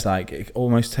 and it's like, it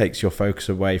almost takes your focus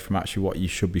away from actually what you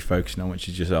should be focusing on, which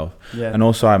is yourself. Yeah. And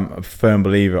also, I'm a firm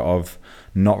believer of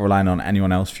not relying on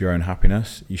anyone else for your own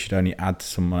happiness. You should only add to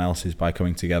someone else's by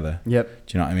coming together. Yep.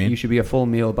 Do you know what I mean? You should be a full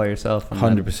meal by yourself.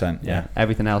 100%. Yeah.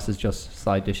 Everything else is just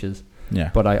side dishes.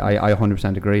 Yeah. But I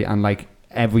 100% agree. And like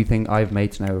everything, I have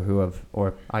mates now who have,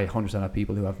 or I 100% have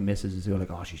people who have misses who are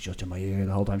like, oh, she's just in my ear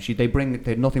the whole time. They're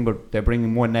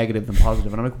bringing more negative than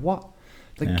positive. And I'm like, what?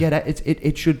 Like, get it.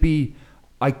 It should be.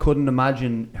 I couldn't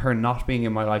imagine her not being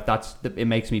in my life. It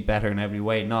makes me better in every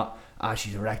way. Not,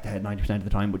 she's erect ahead 90% of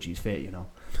the time, but she's fit, you know.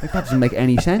 Like, that doesn't make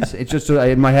any sense. It's just,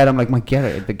 in my head, I'm like, get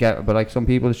it. But like, some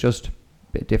people, it's just a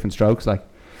bit different strokes. Like,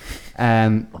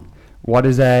 what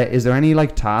is there any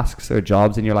like tasks or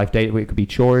jobs in your life? It could be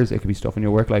chores, it could be stuff in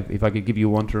your work. Like, if I could give you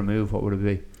one to remove, what would it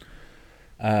be?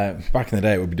 Back in the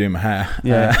day, it would be doing my hair.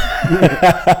 Yeah.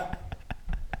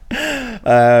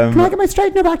 Can I get my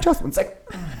straightener back? Just 1 second.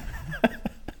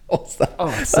 What's that?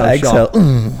 Oh, it's so sharp.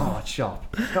 Oh, it's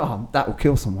sharp. Oh, that will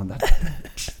kill someone.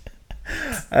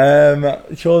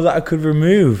 Chores that I could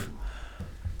remove.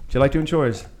 Do you like doing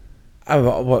chores?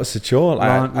 What's the chore?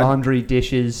 Laundry,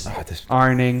 dishes,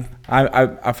 ironing.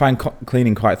 I find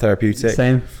cleaning quite therapeutic.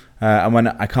 Same. And when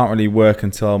I can't really work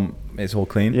until it's all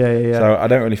clean. Yeah. So I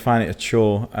don't really find it a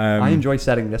chore. I enjoy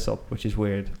setting this up, which is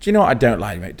weird. Do you know what I don't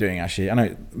like doing, actually? I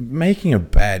know, making a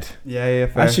bed. Yeah,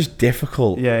 fair. That's just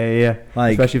difficult. Yeah.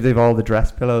 Like, especially if they've all the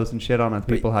dress pillows and shit on it.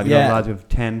 People have, lads with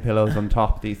 10 pillows on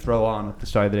top that you throw on at the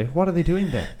start of the day. What are they doing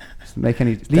there? Just make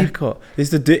any... difficult. It's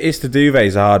the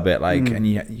duvet's the hard bit, like,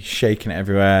 and you're shaking it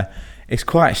everywhere. It's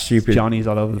quite stupid. It's Johnny's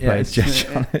all over the place. It's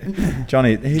just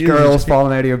Johnny. Girls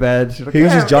falling out of your bed. Like,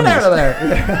 who's his Johnny? Get out of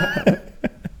there.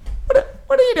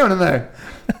 What are you doing in there?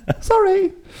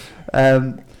 Sorry.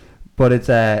 But it's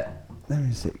let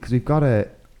me see, because we've got I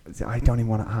don't even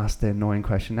want to ask the annoying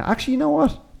question. Actually, you know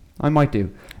what? I might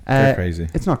do. Go crazy.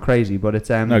 It's not crazy, but it's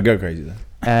no, go crazy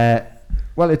then.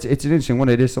 Well, it's an interesting one.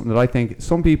 It is something that I think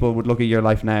some people would look at your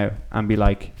life now and be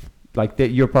like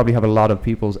you probably have a lot of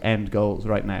people's end goals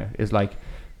right now. Is like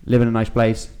live in a nice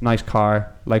place, nice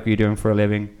car, like what you're doing for a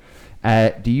living.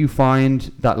 Do you find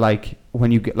that like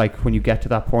when you get to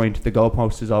that point, the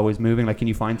goalpost is always moving? Like, can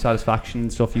you find satisfaction in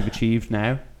stuff you've achieved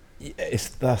now?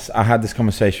 I had this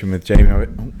conversation with Jamie.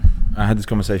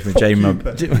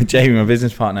 Jamie, my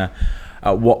business partner.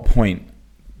 At what point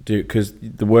because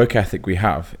the work ethic we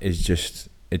have is just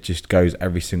goes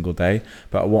every single day.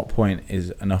 But at what point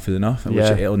is enough, which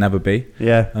it'll never be.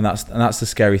 Yeah, and that's the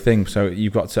scary thing. So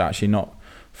you've got to actually not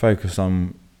focus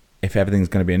on if everything's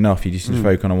going to be enough. You just need to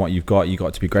focus on what you've got. You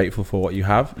got to be grateful for what you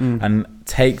have and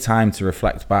take time to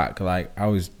reflect back. Like, I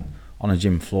was on a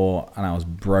gym floor and I was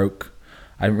broke.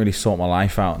 I didn't really sort my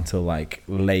life out until like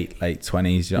late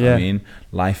 20s. You know what I mean?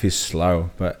 Life is slow,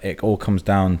 but it all comes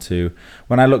down to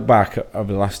when I look back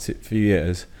over the last few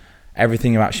years,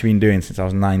 everything I've actually been doing since I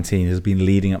was 19 has been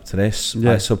leading up to this,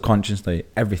 like subconsciously,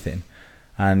 everything.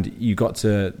 And you got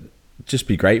to just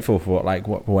be grateful for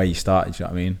what where you started. You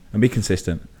know what I mean? And be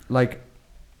consistent. Like,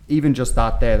 even just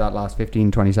that last 15,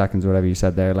 20 seconds or whatever you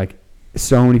said there, like,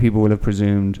 so many people will have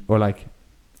presumed, or like,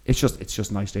 it's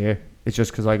just nice to hear. It's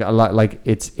just because like a lot, like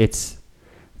it's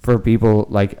for people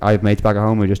like I have mates back at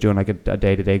home who are just doing like a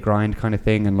day-to-day grind kind of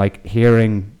thing, and like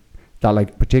hearing that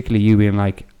like particularly you being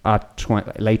like at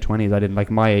late 20s, I didn't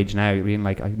like my age now being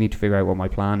like I need to figure out what my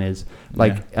plan is.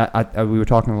 Like we were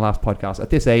talking in the last podcast, at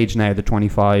this age now, the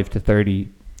 25 to 30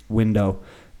 window,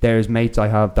 there's mates I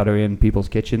have that are in people's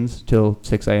kitchens till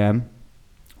 6 a.m.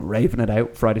 raving it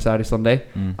out Friday, Saturday, Sunday,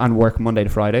 and work Monday to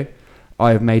Friday.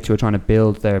 I have mates who are trying to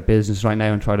build their business right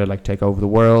now and try to like take over the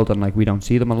world, and like we don't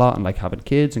see them a lot, and like having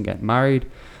kids and getting married.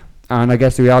 And I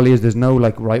guess the reality is there's no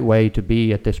like right way to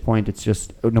be at this point. It's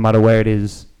just no matter where it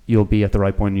is, you'll be at the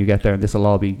right point when you get there, and this will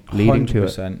all be leading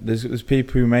 100%. To it. There's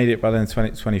people who made it by then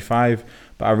 25,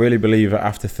 but I really believe that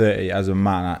after 30, as a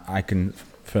man, I can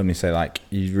firmly say like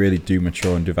you really do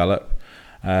mature and develop.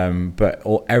 But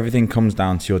everything comes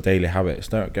down to your daily habits.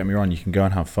 Don't get me wrong, you can go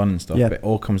and have fun and stuff, but it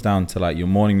all comes down to like your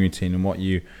morning routine and what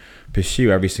you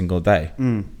pursue every single day.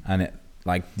 And it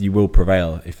like you will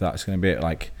prevail if that's going to be it.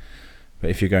 Like, but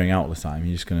if you're going out all the time,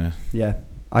 you're just gonna. Yeah,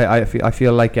 I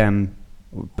feel like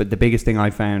but the biggest thing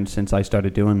I found since I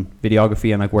started doing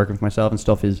videography and like working for myself and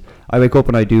stuff is I wake up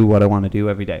and I do what I want to do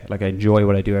every day. Like I enjoy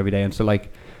what I do every day, and so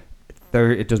like.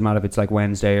 It doesn't matter if it's like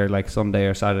Wednesday or like Sunday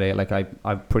or Saturday. Like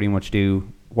I pretty much do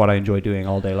what I enjoy doing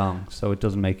all day long, so it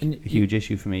doesn't make a huge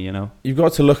issue for me, you know. You've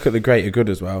got to look at the greater good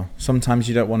as well. Sometimes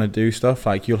you don't want to do stuff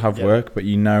like you'll have work, but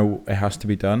you know it has to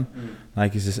be done.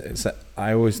 Like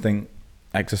I always think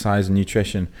exercise and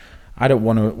nutrition. I don't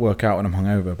want to work out when I'm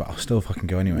hungover, but I'll still fucking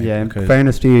go anyway. Yeah, in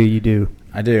fairness to you, you do.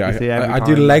 I do. I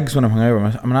do legs when I'm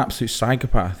hungover. I'm an absolute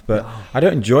psychopath, but I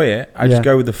don't enjoy it. I just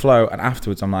go with the flow, and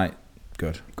afterwards I'm like.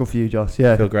 Good for you, Joss.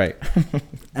 Yeah, I feel great.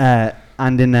 And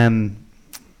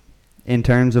in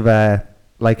terms of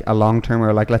like a long term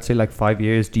or like let's say like 5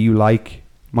 years, do you like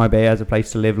Marbella as a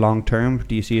place to live long term?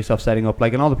 Do you see yourself setting up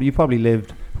like and you probably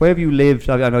lived? Where have you lived?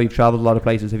 I know you've traveled a lot of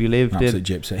places. Have you lived? Absolute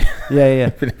gypsy.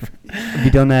 Yeah.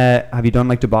 Have you done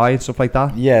like Dubai and stuff like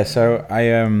that? Yeah. So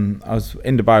I was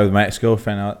in Dubai with my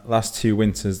ex-girlfriend. Last 2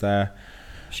 winters there.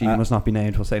 She must not be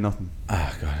named. We'll say nothing.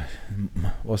 Oh God,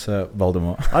 what's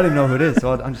Voldemort? I don't know who it is.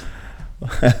 So I'm just.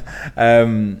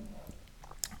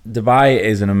 Dubai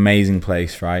is an amazing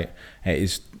place, right? It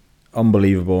is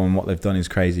unbelievable, and what they've done is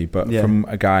crazy. But from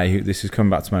a guy who, this is coming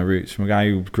back to my roots, from a guy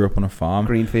who grew up on a farm,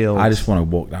 green fields. I just want to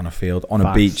walk down a field on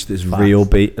a beach that's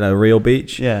a real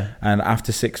beach. Yeah. And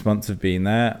after 6 months of being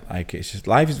there, like it's just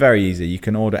life is very easy. You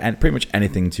can order pretty much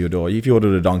anything to your door. If you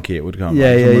ordered a donkey, it would come.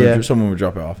 Someone would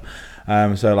drop it off.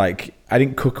 So like I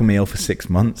didn't cook a meal for 6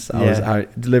 months. I was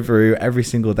out Deliveroo every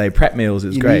single day, prep meals.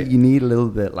 It's great. You need a little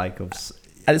bit like of.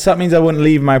 And so that means I wouldn't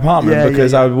leave my apartment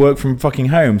because I would work from fucking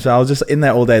home. So I was just in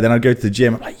there all day. Then I'd go to the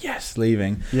gym. I'm like, yes,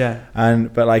 leaving. Yeah.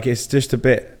 But like it's just a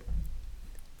bit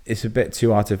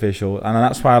too artificial, and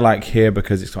that's why I like here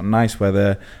because it's got nice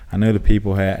weather. I know the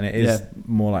people here, and it is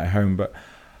more like home. But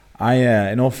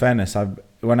in all fairness,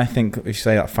 when I think if you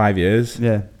say like 5 years,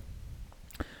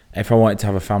 if I wanted to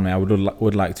have a family, I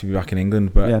would like to be back in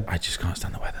England, but I just can't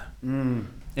stand the weather.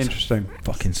 Interesting.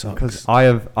 Fucking sucks. Because I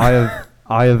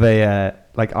have a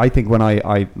like I think when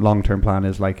I long term plan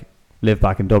is like live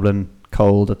back in Dublin,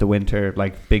 cold at the winter,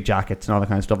 like big jackets and all that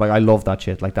kind of stuff. Like I love that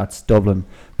shit. Like that's Dublin.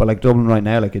 But like Dublin right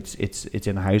now, like it's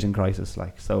in a housing crisis.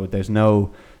 Like so there's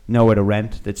nowhere to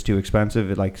rent that's too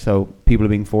expensive. Like so people are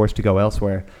being forced to go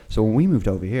elsewhere. So when we moved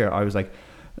over here, I was like,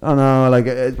 oh no, like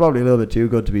it's probably a little bit too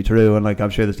good to be true. And like I'm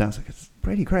sure this dance, like it's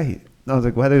pretty great. I was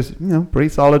like, weather's pretty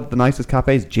solid. The nicest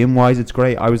cafes, gym wise, it's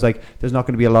great. I was like, there's not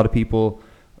going to be a lot of people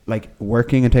like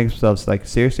working and taking themselves like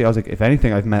seriously. I was like, if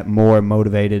anything, I've met more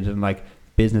motivated and like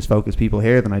business focused people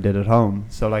here than I did at home.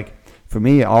 So like for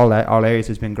me, all areas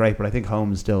has been great, but I think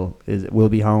home will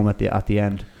be home at the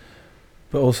end.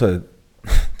 But also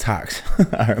tax.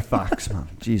 Facts, man.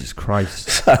 Jesus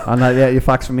Christ. And your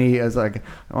facts for me is like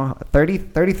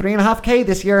 33.5k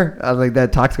this year. I was like, the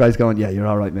tax guy's going, yeah, you're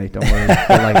all right, mate, don't worry. But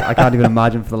like I can't even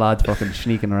imagine for the lads fucking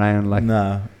sneaking around. Like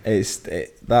no,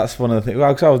 that's one of the things.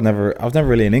 Well, because I was never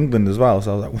really in England as well,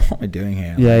 so I was like, what am I doing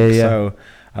here? So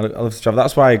I love to travel.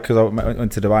 That's why, because I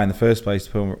went to Dubai in the first place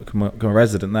to become a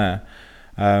resident there.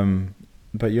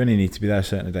 But you only need to be there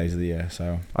certain days of the year.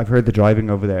 So I've heard the driving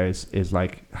over there is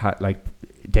like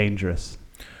dangerous.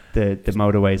 The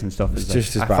motorways and stuff is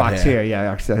just like, as bad here.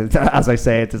 Yeah, as I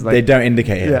say it is like they don't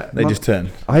indicate it. Yeah, they just turn.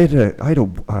 I had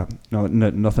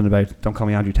nothing about. Don't call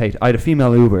me Andrew Tate. I had a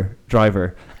female Uber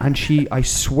driver, and I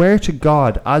swear to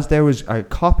God, as there was a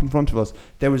cop in front of us,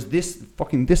 there was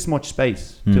this much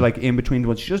space to like in between the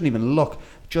ones. She doesn't even look.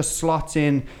 Just slots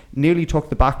in, nearly took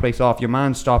the back place off. Your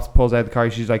man stops, pulls out the car.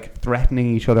 She's like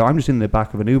threatening each other. I'm just in the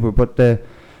back of an Uber, but the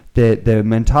the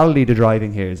mentality to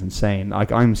driving here is insane.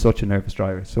 Like, I'm such a nervous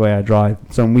driver. It's the way I drive.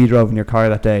 So when we drove in your car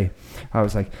that day, I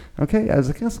was like, okay. I was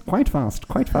like, yes, quite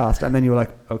fast. And then you were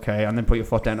like, okay. And then put your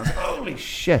foot down. I was like, holy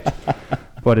shit.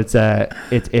 But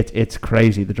it's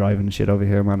crazy, the driving and shit over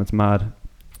here, man. It's mad.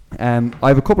 I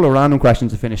have a couple of random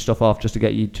questions to finish stuff off, just to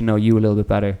get you to know you a little bit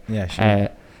better. Yeah, sure.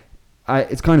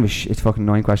 It's kind of it's a fucking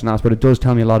annoying question to ask, but it does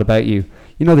tell me a lot about you.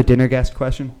 You know the dinner guest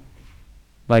question?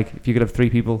 Like, if you could have 3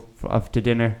 people to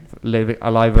dinner, live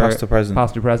alive or Past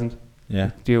or present.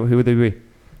 Yeah. Who would they be?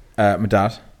 My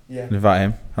dad. Yeah. Invite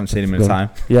him. Haven't seen him in a time.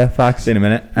 Yeah, facts. Seen him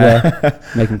in a minute. Yeah.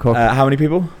 Make him cook. How many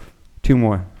people? 2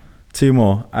 more. 2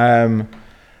 more.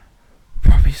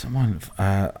 Probably someone.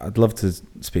 I'd love to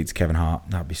speak to Kevin Hart.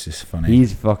 That'd be just funny.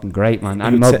 He's fucking great, man.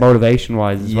 And motivation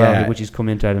wise as well, which he's come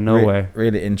into out of nowhere.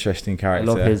 Really interesting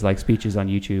character. I love his like speeches on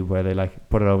YouTube where they like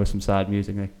put it over some sad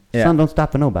music. Like, son, don't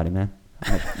stop for nobody, man.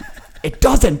 It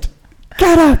doesn't.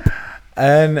 Get up.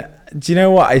 And do you know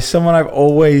what? It's someone I've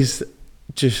always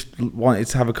just wanted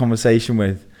to have a conversation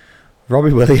with.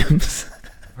 Robbie Williams.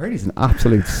 I heard he's an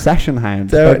absolute session hound.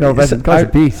 Guy's a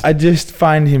beast. I just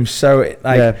find him so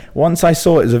once I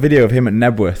saw it as a video of him at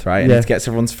Nebworth, right? And he gets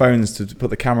everyone's phones to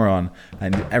put the camera on,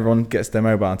 and everyone gets their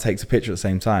mobile and takes a picture at the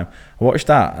same time. I watched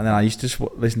that, and then I used to just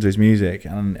listen to his music,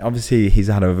 and obviously he's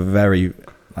had a very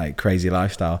crazy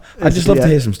lifestyle. I just love to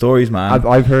hear some stories, man.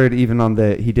 I've heard even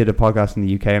he did a podcast in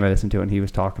the UK and I listened to it, and he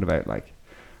was talking about like,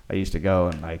 I used to go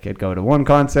and like I'd go to one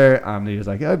concert and he was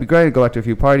like, it'd be great to go out to a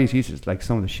few parties. He's just like,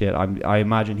 some of the shit, I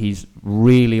imagine he's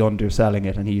really underselling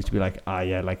it, and he used to be like,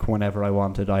 like whenever I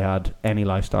wanted, I had any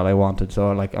lifestyle I wanted.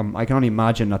 So like I can only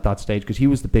imagine at that stage, because he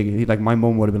was the biggest, like my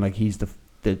mum would have been like, he's the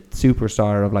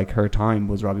superstar of like her time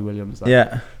was Robbie Williams.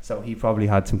 So he probably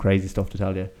had some crazy stuff to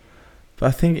tell you. But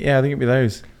I think it'd be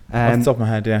those. Off the top of my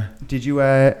head, yeah. Did you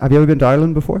have you ever been to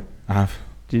Ireland before? I have.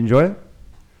 Did you enjoy it?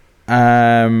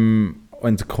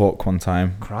 Went to Cork one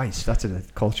time. Christ, that's a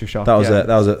culture shock.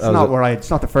 It's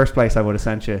not the first place I would have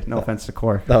sent you. No offense to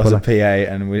Cork. That was a PA,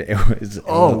 and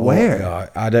where?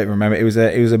 God, I don't remember. It was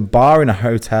a bar in a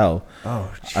hotel.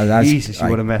 Oh Jesus, you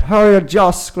would have met. How are you,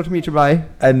 Joss? Good to meet you, bye.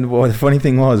 And the funny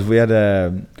thing was, we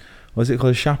had was it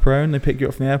called a chaperone? They pick you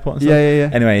up from the airport and stuff? Yeah.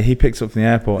 Anyway, he picked us up from the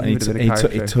airport, and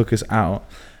he took us out,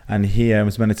 and he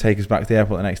was meant to take us back to the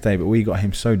airport the next day, but we got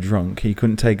him so drunk he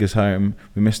couldn't take us home.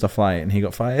 We missed our flight, and he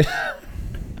got fired.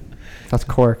 That's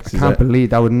Cork. I can't believe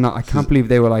that would not. I can't believe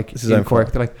they were like in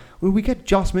Cork. They're like, will we get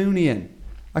Joss Mooney in?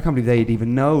 I can't believe they'd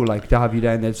even know like to have you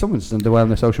down there. Someone's done well on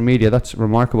their social media. That's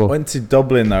remarkable. Went to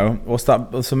Dublin though. What's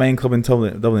the main club in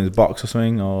Dublin? Dublin is Box or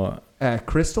something, or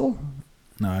Crystal?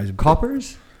 No, it's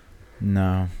Coppers.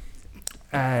 No.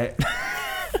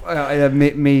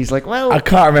 Me's like, well, I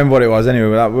can't remember what it was anyway,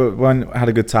 but we had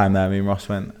a good time there. Me and Ross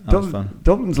went. That was fun.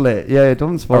 Dublin's lit. Yeah,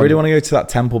 Dublin's fun. I really want to go to that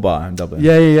Temple Bar in Dublin.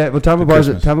 Yeah. Well, Temple Bar is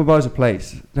a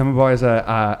place. Temple Bar is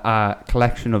a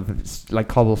collection of like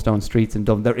cobblestone streets in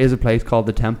Dublin. There is a place called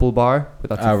the Temple Bar, but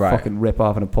that's a fucking rip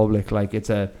off in a public. Like, it's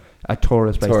a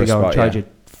tourist place. They go and charge you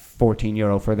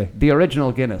 €14 for the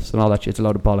original Guinness and all that shit. It's a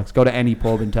load of bollocks. Go to any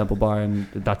pub in Temple Bar and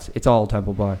it's all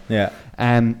Temple Bar. Yeah.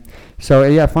 So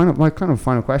my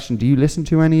final question: do you listen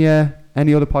to any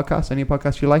other podcasts? Any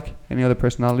podcasts you like? Any other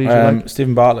personalities you like?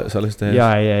 Stephen Bartlett. So I listen to his.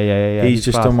 Yeah. He's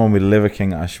just done one with Liver King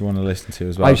that I should want to listen to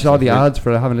as well. I saw the ads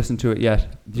for it. I haven't listened to it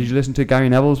yet. Did you listen to Gary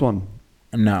Neville's one?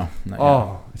 No.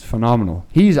 It's phenomenal.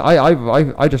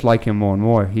 I just like him more and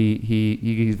more.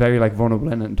 He's very like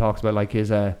vulnerable in it and talks about like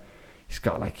his he's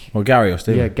got like... Well, Gary or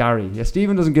Stephen? Yeah, Gary. Yeah,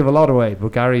 Stephen doesn't give a lot away,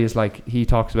 but Gary is like... He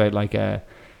talks about like...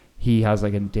 he has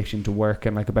like an addiction to work,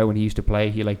 and like about when he used to play,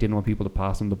 he like didn't want people to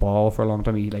pass him the ball for a long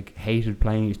time. He like hated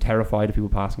playing. He was terrified of people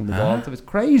passing him the ball. So it was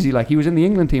crazy. Like, he was in the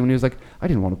England team and he was like, I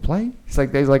didn't want to play. He's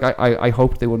like I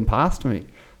hoped they wouldn't pass to me.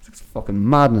 It's fucking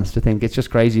madness to think. It's just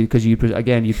crazy because you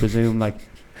presume like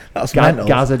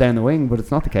Gaza down the wing, but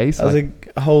it's not the case. That was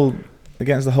like, a whole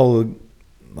against the whole...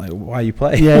 Like, why you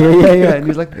play? Yeah. And he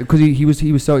was like, because he used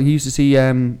to see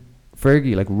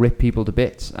Fergie like rip people to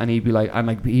bits, and he'd be like, and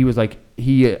like he was like,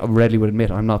 he readily would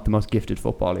admit, I'm not the most gifted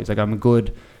footballer. He's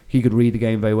like, he could read the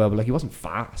game very well, but like he wasn't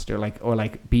fast or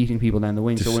like beating people down the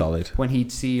wing. Just so solid. When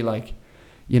he'd see like,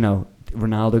 you know,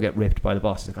 Ronaldo get ripped by the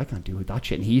boss, he's like, I can't do that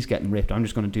shit, and he's getting ripped. I'm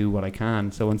just going to do what I can.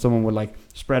 So when someone would like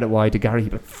spread it wide to Gary,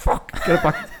 he'd be like, fuck, get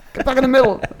back in the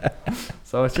middle.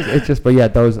 So it's just, but yeah,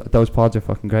 those pods are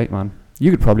fucking great, man. You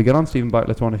could probably get on Stephen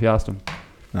Bartlett's one if you asked him.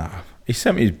 Nah, he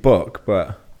sent me his book,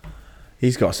 but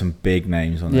he's got some big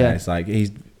names on there. It's like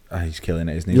he's killing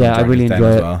it, isn't he? Yeah, I really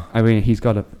enjoy it. Well. I mean, he's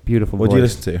got a beautiful voice. What do you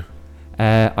listen to?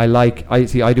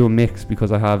 I do a mix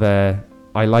because I have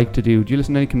I like to do you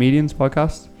listen to any comedians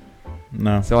podcasts?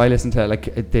 No. So I listen to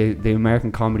like the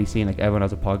American comedy scene. Like everyone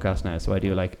has a podcast now. So I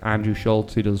do like Andrew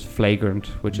Schultz, who does Flagrant,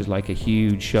 which is like a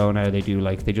huge show now. They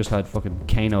just had fucking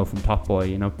Kano from Top Boy,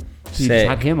 you know. So just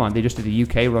had him on. They just did the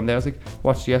UK run there. I was like,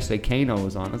 watched yesterday, Kano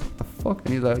was on. I was like, what the fuck?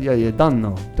 And he's like, yeah, you done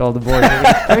now. All the boys.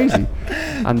 It's crazy.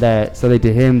 And so they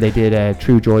did him. They did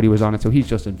True Geordie was on it. So he's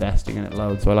just investing in it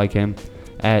loads. So I like him.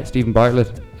 Stephen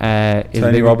Bartlett.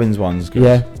 Tony Robbins one's good.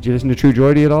 Yeah. Did you listen to True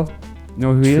Geordie at all? You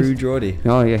know who he is? True Geordie.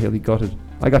 Oh yeah, he'll be gutted.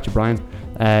 I got you, Brian.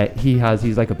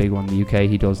 He's like a big one in the UK.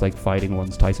 He does like fighting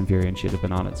ones. Tyson Fury and shit have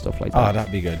been on it, stuff like that. Oh,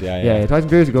 that'd be good. Yeah, Tyson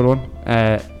Fury's a good one.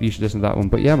 You should listen to that one.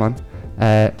 But yeah, man.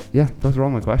 Those are all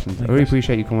my questions. I really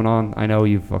appreciate you coming on. I know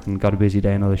you've fucking got a busy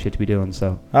day and other shit to be doing,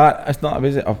 so. It's not a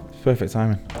busy. Oh, it's perfect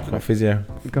timing. Got physio.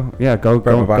 Go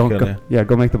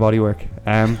make the body work.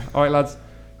 All right, lads.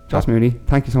 Josh Mooney,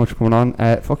 thank you so much for coming on.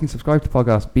 Fucking subscribe to the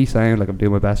podcast. Be sound, like I'm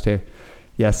doing my best here.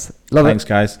 Yes. Love it. Thanks,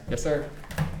 guys. Yes, sir.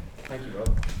 Thank you, bro.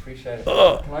 Appreciate it.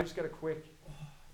 Can I just get a quick...